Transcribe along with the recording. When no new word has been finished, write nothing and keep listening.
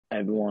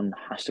everyone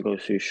has to go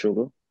through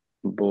struggle,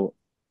 but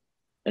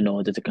in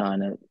order to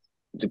kind of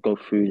to go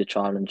through the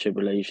trial and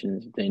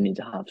tribulations, they need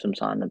to have some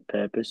kind of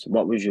purpose.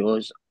 What was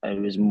yours?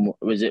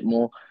 Was it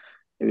more?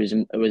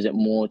 Was it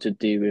more to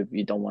do with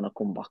you don't want to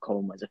come back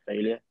home as a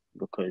failure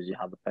because you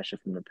have a pressure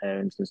from the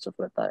parents and stuff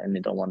like that, and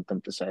you don't want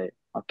them to say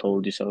 "I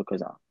told you so"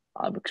 because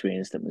I've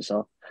experienced it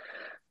myself.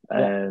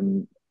 Yeah.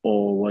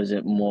 Or was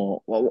it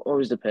more? What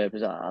was the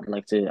purpose? I'd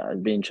like to.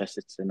 I'd be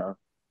interested to know.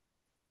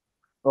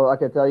 Well, I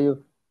can tell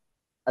you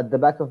at the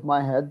back of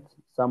my head,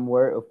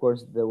 somewhere, of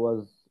course, there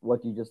was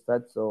what you just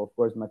said. So, of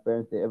course, my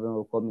parents, everyone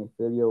will call me a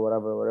failure,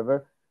 whatever,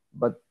 whatever.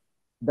 But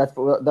that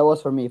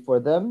was for me. For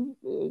them,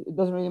 it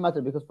doesn't really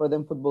matter because for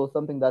them, football is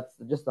something that's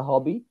just a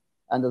hobby.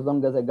 And as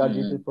long as I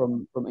graduated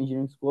Mm, from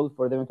engineering school,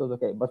 for them it was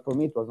okay. But for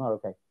me, it was not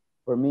okay.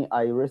 For me,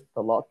 I risked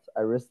a lot.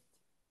 I risked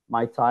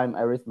my time.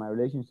 I risked my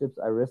relationships.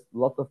 I risked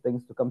lots of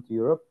things to come to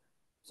Europe.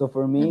 So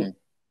for me, mm,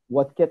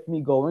 what kept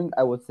me going,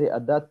 I would say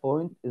at that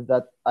point, is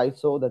that I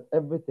saw that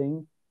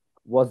everything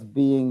was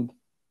being,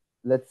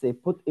 let's say,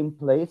 put in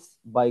place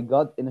by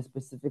God in a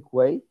specific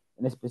way,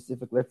 in a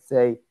specific, let's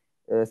say,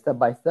 step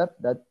by step,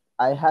 that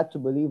I had to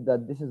believe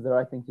that this is the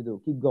right thing to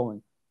do. Keep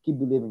going, keep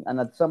believing.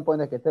 And at some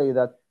point, I can tell you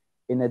that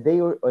in a day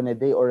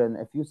or in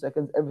a few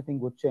seconds, everything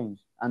would change.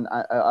 And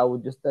I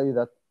would just tell you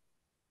that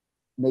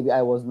maybe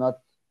I was not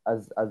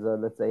as a,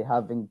 let's say,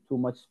 having too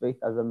much faith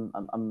as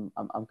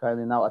I'm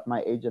currently now at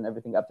my age and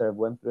everything after I've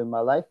went through in my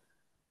life.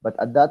 But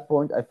at that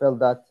point, I felt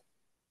that,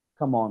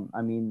 come on,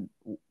 I mean,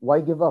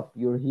 why give up?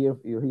 You're here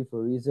for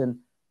a reason.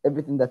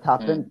 Everything that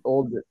happened,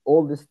 mm,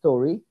 all this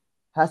story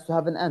has to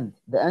have an end.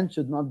 The end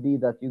should not be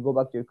that you go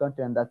back to your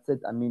country and that's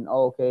it. I mean,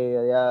 oh, okay,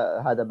 yeah,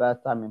 I had a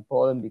bad time in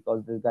Poland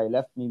because this guy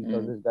left me,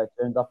 because mm, this guy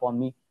turned up on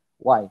me.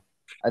 Why?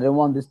 I didn't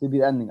want this to be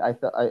the ending.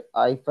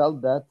 I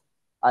felt that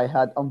I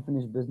had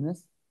unfinished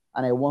business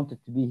and I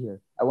wanted to be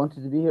here. I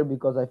wanted to be here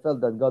because I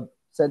felt that God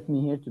sent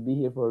me here to be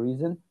here for a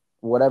reason,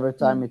 whatever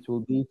time mm, it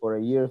will be, for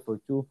a year,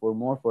 for two, for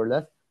more, for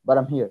less, but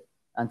I'm here.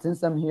 And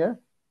since I'm here,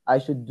 I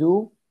should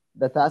do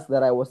the task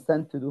that I was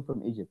sent to do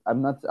from Egypt.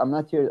 I'm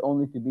not here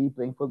only to be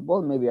playing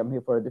football. Maybe I'm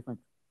here for a different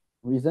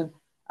reason.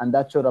 And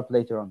that showed up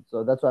later on.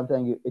 So that's why I'm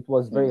telling you, it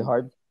was very mm,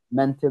 hard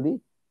mentally.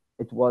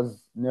 It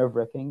was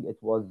nerve-wracking. It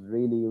was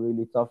really,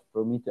 really tough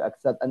for me to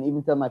accept and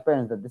even tell my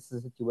parents that this is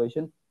a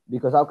situation,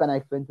 because how can I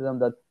explain to them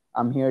that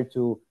I'm here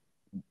to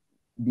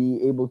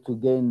be able to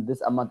gain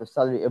this amount of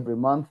salary every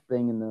month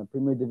playing in the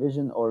Premier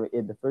Division or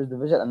in the First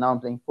Division, and now I'm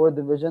playing Fourth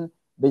Division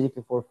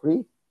basically for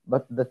free.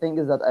 But the thing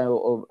is that I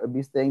will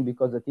be staying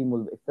because the team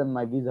will extend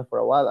my visa for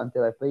a while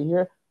until I play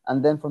here,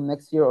 and then from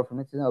next year or from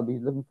next season I'll be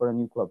looking for a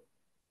new club.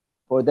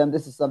 For them,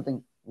 this is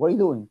something. What are you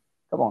doing?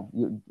 Come on,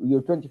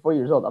 you're 24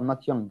 years old. I'm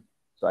not young,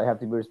 so I have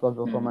to be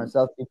responsible for mm,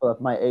 myself. People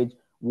at my age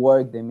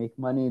work, they make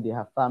money, they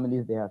have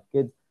families, they have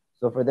kids.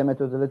 So for them, it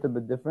was a little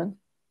bit different,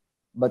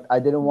 but I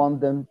didn't mm,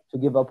 want them to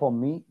give up on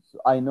me. So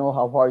I know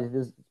how hard it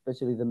is,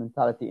 especially the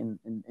mentality in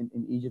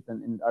Egypt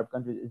and in Arab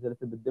countries is a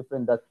little bit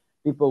different. That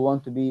people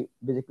want to be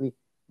basically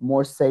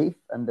more safe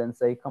and then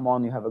say, "Come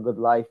on, you have a good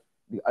life."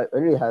 I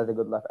really had a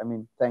good life. I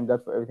mean, thank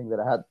God for everything that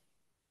I had.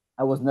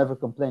 I was never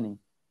complaining,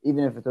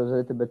 even if it was a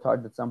little bit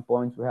hard at some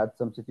points. We had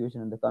some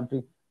situation in the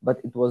country, but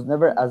it was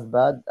never mm, as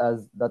bad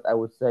as that. I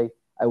would say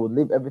I would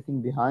leave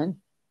everything behind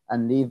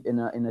and live in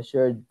a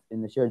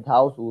shared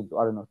house with,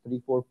 I don't know,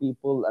 3 4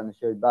 people and a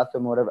shared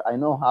bathroom, whatever. I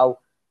know how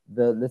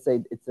the, let's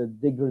say, it's a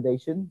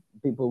degradation.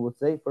 People would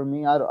say, for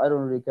me, I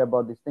don't really care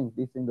about these things.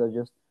 These things are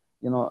just,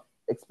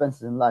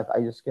 expenses in life.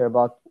 I just care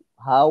about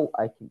how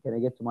can I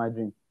get to my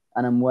dream,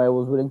 and I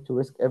was willing to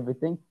risk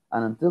everything.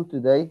 And until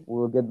today,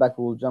 we'll get back,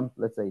 we'll jump,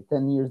 let's say,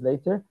 10 years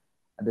later,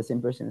 and the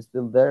same person is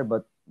still there,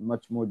 but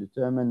much more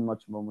determined,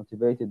 much more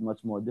motivated,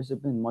 much more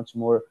disciplined, much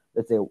more,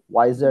 let's say,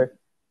 wiser,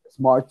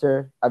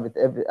 smarter.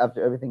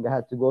 After everything I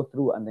had to go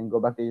through and then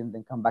go back to Egypt and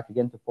then come back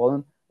again to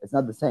Poland, it's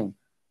not the same.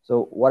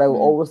 So, what I will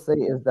mm, always say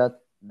is that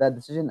that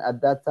decision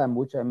at that time,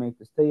 which I made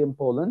to stay in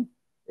Poland,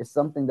 is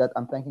something that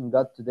I'm thanking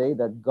God today,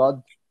 that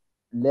God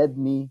led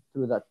me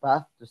through that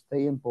path to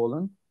stay in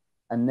Poland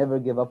and never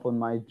give up on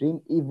my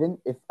dream, even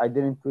if I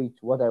didn't reach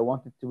what I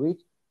wanted to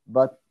reach.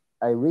 But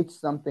I reached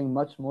something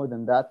much more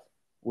than that,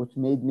 which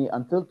made me,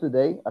 until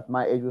today, at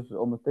my age, which was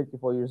almost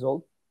 34 years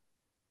old,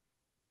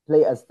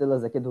 play as still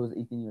as a kid who was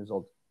 18 years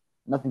old.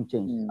 Nothing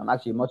changed. I'm mm,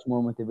 actually much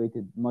more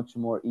motivated, much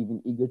more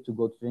even eager to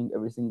go to training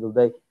every single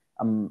day.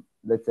 I'm,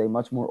 let's say,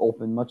 much more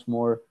open, much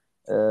more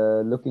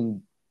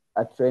looking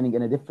at training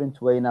in a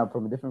different way now,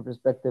 from a different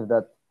perspective.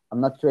 That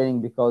I'm not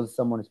training because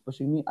someone is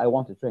pushing me. I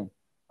want to train.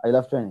 I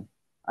love training.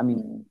 I mean,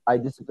 mm, I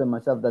discipline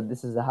myself that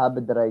this is a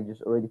habit that I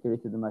just already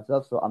created in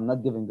myself. So I'm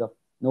not giving up.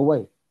 No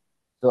way.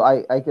 So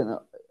I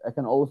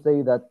can always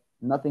say that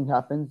nothing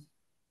happens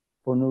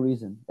for no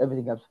reason.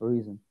 Everything happens for a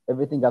reason.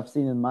 Everything I've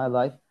seen in my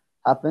life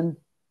happened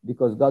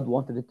because God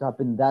wanted it to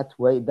happen that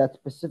way, that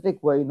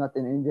specific way, not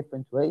in any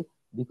different way.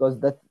 Because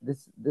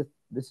this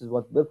is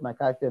what built my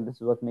character, and this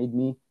is what made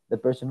me the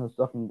person who's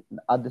talking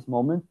at this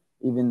moment,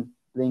 even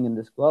playing in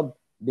this club,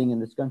 being in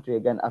this country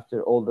again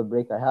after all the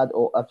break I had,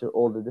 or after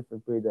all the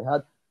different period I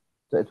had.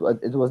 So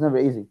it was never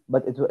easy,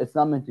 but it's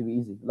not meant to be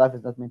easy. Life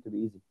is not meant to be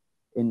easy.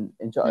 mm,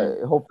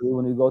 Hopefully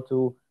when we go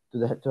to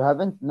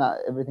heaven, not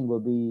everything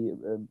will be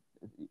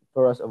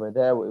for us over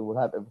there. We will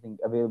have everything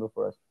available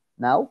for us.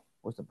 Now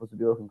we're supposed to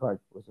be working hard.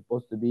 We're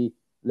supposed to be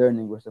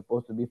learning. We're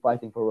supposed to be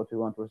fighting for what we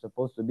want. We're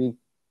supposed to be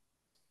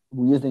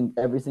using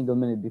every single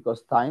minute,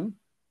 because time,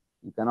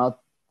 you cannot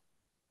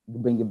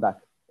bring it back.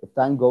 If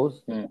time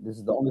goes, mm, this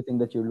is the only thing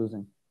that you're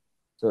losing.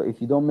 So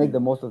if you don't make mm, the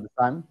most of the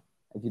time,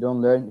 if you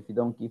don't learn, if you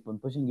don't keep on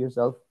pushing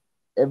yourself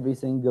every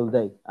single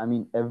day, I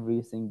mean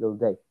every single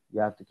day, you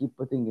have to keep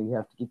putting, you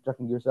have to keep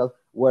tracking yourself.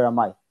 Where am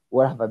I?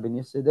 Where have I been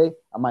yesterday?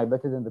 Am I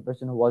better than the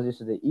person who was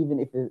yesterday? Even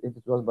if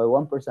it was by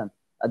 1%,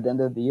 at the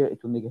end of the year, it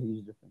will make a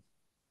huge difference.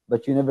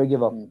 But you never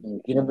give up.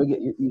 You 100%. never get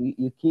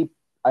you keep.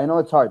 I know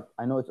it's hard.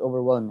 I know it's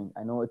overwhelming.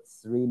 I know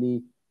it's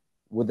really,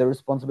 with the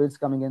responsibilities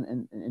coming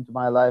into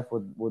my life,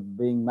 with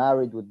being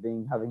married, with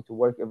being having to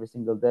work every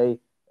single day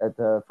at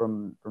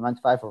from 9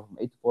 to 5 or from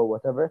 8 to 4,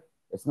 whatever.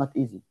 It's not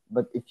easy.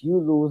 But if you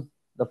lose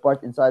the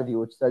part inside of you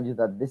which tells you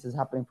that this is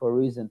happening for a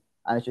reason,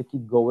 and I should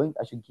keep going,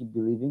 I should keep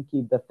believing,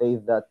 keep the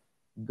faith that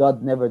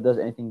God never does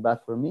anything bad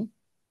for me.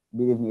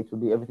 Believe me, it will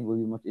be everything will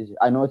be much easier.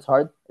 I know it's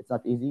hard. It's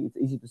not easy. It's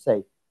easy to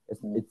say.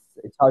 Mm,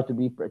 It's hard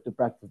to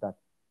practice that.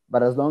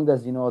 But as long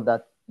as you know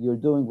that you're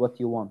doing what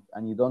you want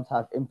and you don't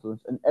have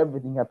influence on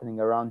everything happening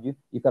around you,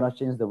 you cannot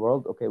change the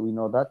world. Okay, we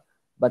know that.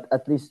 But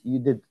at least you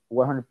did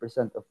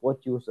 100% of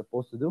what you were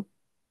supposed to do.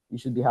 You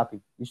should be happy.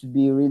 You should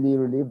be really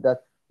relieved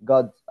that,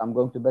 God, I'm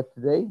going to bed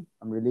today.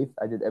 I'm relieved.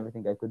 I did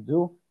everything I could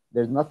do.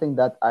 There's nothing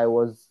that I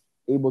was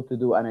able to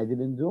do and I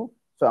didn't do.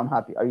 So I'm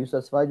happy. Are you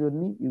satisfied with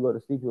me? You go to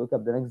sleep, you wake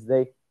up the next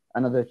day,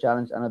 another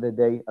challenge, another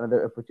day,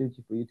 another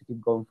opportunity for you to keep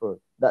going forward.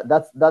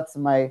 That's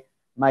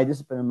my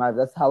discipline in my life.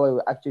 That's how I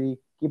will actually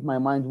keep my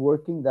mind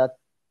working. That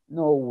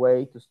no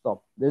way to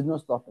stop. There's no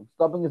stopping.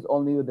 Stopping is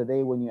only the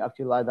day when you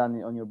actually lie down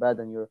on your bed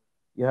and you're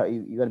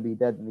gonna be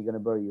dead and you're gonna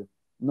bury you.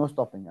 No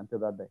stopping until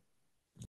that day.